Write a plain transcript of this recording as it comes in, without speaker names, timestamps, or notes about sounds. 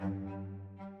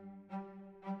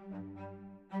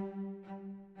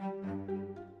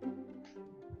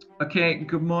Okay,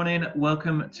 good morning.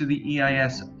 Welcome to the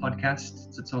EIS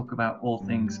podcast to talk about all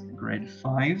things grade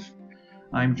 5.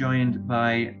 I'm joined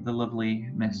by the lovely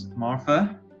Miss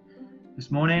Martha this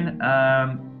morning.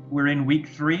 We're in week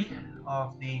 3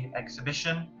 of the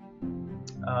exhibition,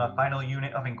 final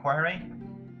unit of inquiry,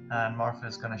 and Martha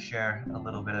is going to share a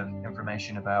little bit of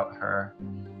information about her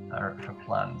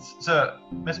plans. So,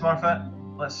 Miss Martha,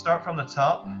 let's start from the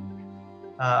top.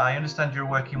 I understand you're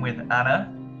working with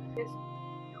Anna. Yes.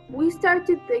 We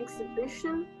started the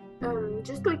exhibition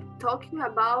just like talking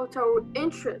about our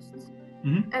interests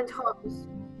and hobbies.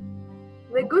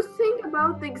 The good thing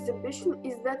about the exhibition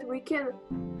is that we can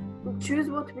choose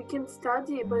what we can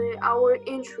study by our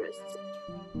interests.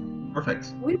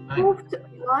 Perfect. We both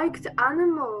liked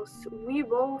animals. We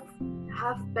both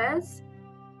have pets.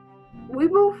 We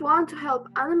both want to help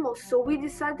animals, so we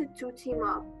decided to team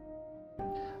up.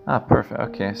 Perfect.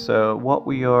 Okay, so what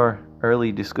were your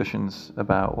early discussions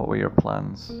about? What were your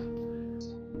plans?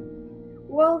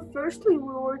 Well, firstly,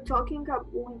 we were talking about,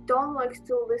 we don't like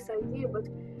still this idea, but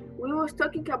we was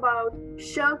talking about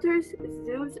shelters,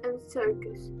 zoos, and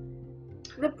circus.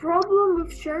 The problem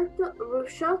with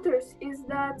shelters is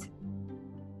that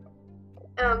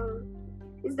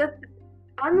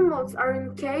animals are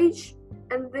in cage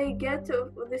and they get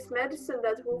this medicine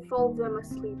that will fall them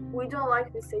asleep. We don't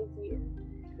like this idea.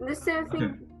 And the same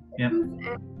thing. Okay. Yeah.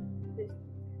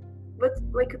 But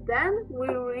then we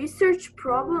research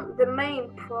the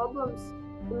main problems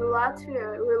in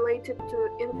Latvia related to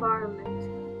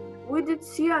environment. We did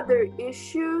see other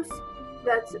issues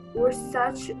that were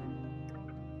such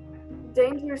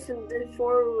dangerous in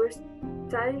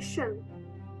deforestation.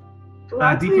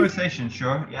 Deforestation,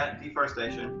 sure. Yeah,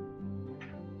 deforestation.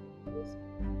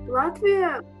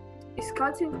 Latvia is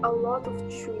cutting a lot of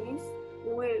trees.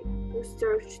 We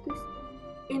researched this.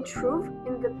 In truth,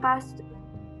 in the past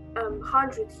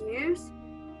 100 years,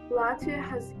 Latvia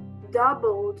has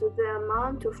doubled the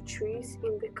amount of trees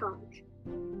in the country.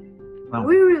 Wow.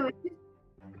 We realized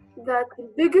that the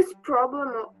biggest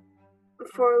problem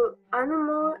for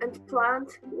animal and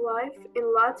plant life in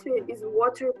Latvia is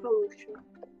water pollution.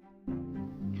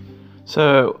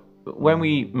 So, when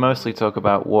we mostly talk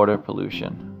about water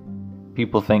pollution,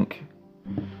 people think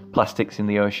plastics in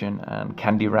the ocean and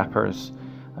candy wrappers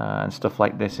and stuff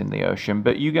like this in the ocean,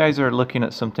 but you guys are looking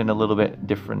at something a little bit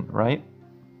different, right?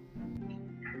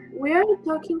 We are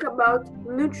talking about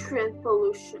nutrient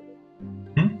pollution.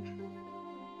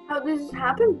 How does it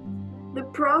happen? The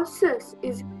process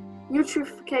is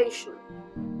eutrophication.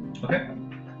 Okay.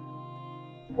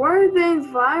 Where the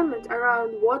environment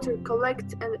around water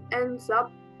collects and ends up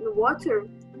in water,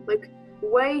 like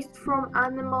waste from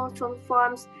animals on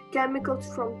farms, chemicals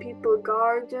from people's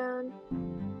garden,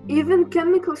 even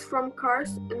chemicals from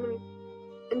cars and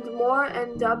more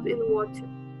end up in water.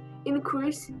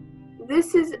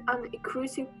 This is an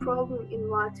increasing problem in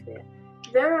Latvia.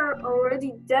 There are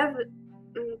already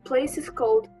places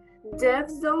called dev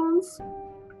zones.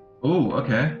 Oh,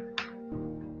 okay.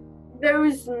 There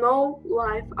is no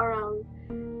life around.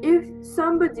 If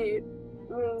somebody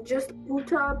just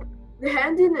put up the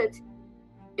hand in it,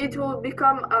 it will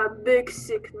become a big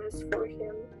sickness for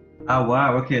him. Oh,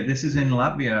 wow. Okay, this is in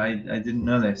Latvia. I didn't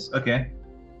know this. Okay.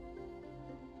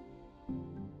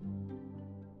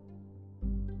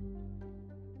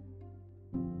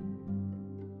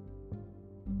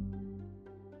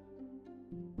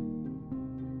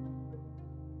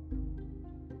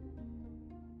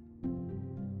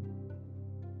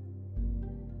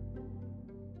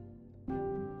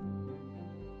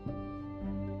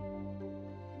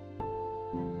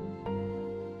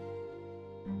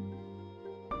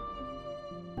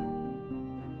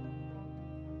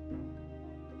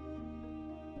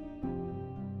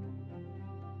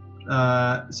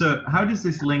 So how does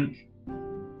this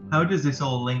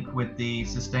all link with the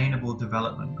Sustainable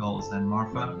Development Goals then,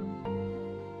 Martha?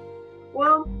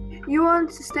 Well, you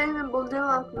want Sustainable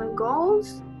Development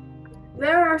Goals?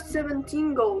 There are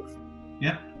 17 goals.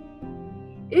 Yeah.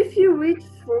 If you read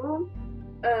through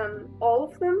all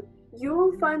of them, you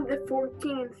will find the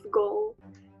 14th goal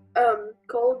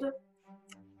called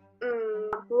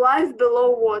Life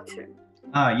Below Water.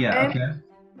 Yeah, okay.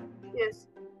 Yes.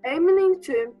 Aiming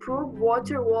to improve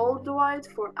water worldwide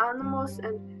for animals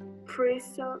and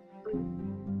precious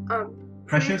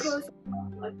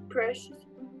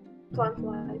plant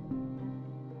life.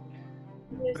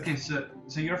 Yes. Okay, so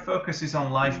your focus is on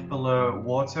life below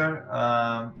water.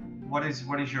 What is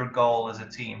your goal as a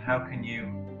team? How can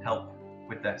you help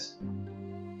with this?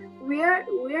 We are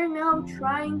now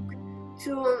trying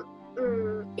to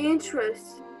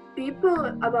interest people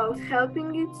about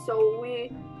helping it, so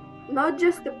we not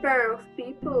just a pair of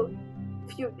people,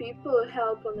 few people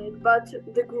help on it, but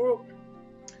the group.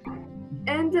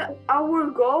 And our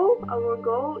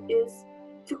goal is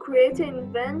to create an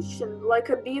invention like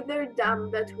a beaver dam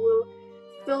that will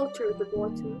filter the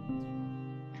water.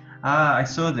 Ah, I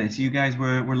saw this. You guys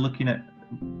were looking at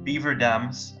beaver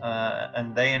dams,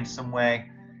 and they in some way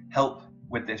help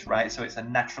with this, right? So it's a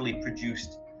naturally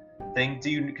produced thing.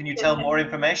 Can you tell more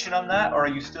information on that, or are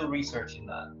you still researching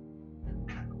that?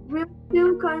 We're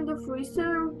still kind of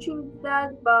researching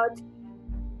that, but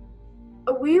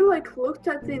we looked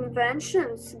at the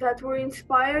inventions that were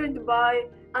inspired by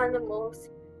animals.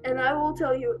 And I will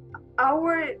tell you,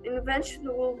 our invention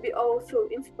will be also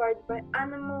inspired by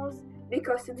animals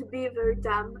because it's beaver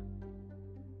dam.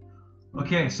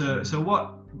 Okay, so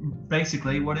what is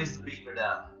the beaver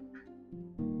dam?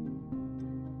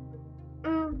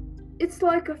 It's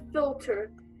like a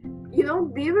filter. You know,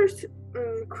 beavers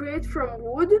create from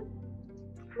wood,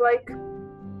 like A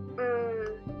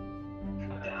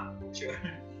dam, sure.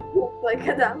 like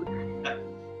a dam.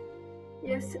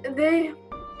 Yes,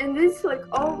 and it's like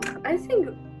all. I think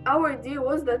our idea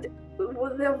was that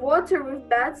the water with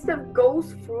bad stuff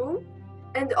goes through,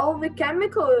 and all the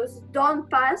chemicals don't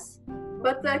pass,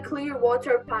 but the clear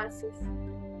water passes.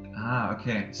 Ah,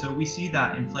 okay. So we see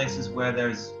that in places where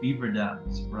there's beaver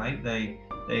dams, right? They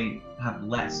have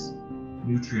less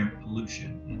nutrient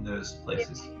pollution in those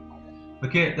places.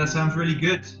 Okay, that sounds really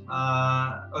good.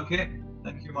 Okay,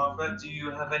 thank you, Martha. Do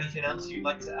you have anything else you'd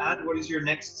like to add? What is your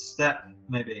next step,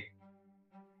 maybe?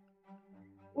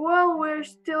 Well, we're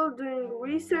still doing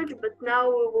research, but now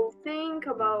we will think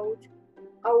about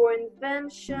our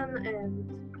invention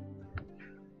and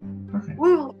Perfect.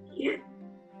 we will.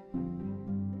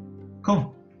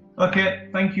 Cool. Okay,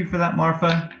 thank you for that,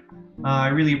 Martha. I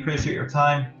really appreciate your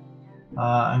time,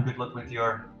 and good luck with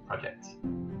your project.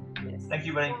 Yes. Thank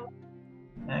you, buddy.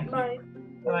 Thank you.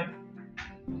 Bye.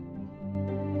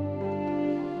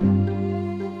 Bye.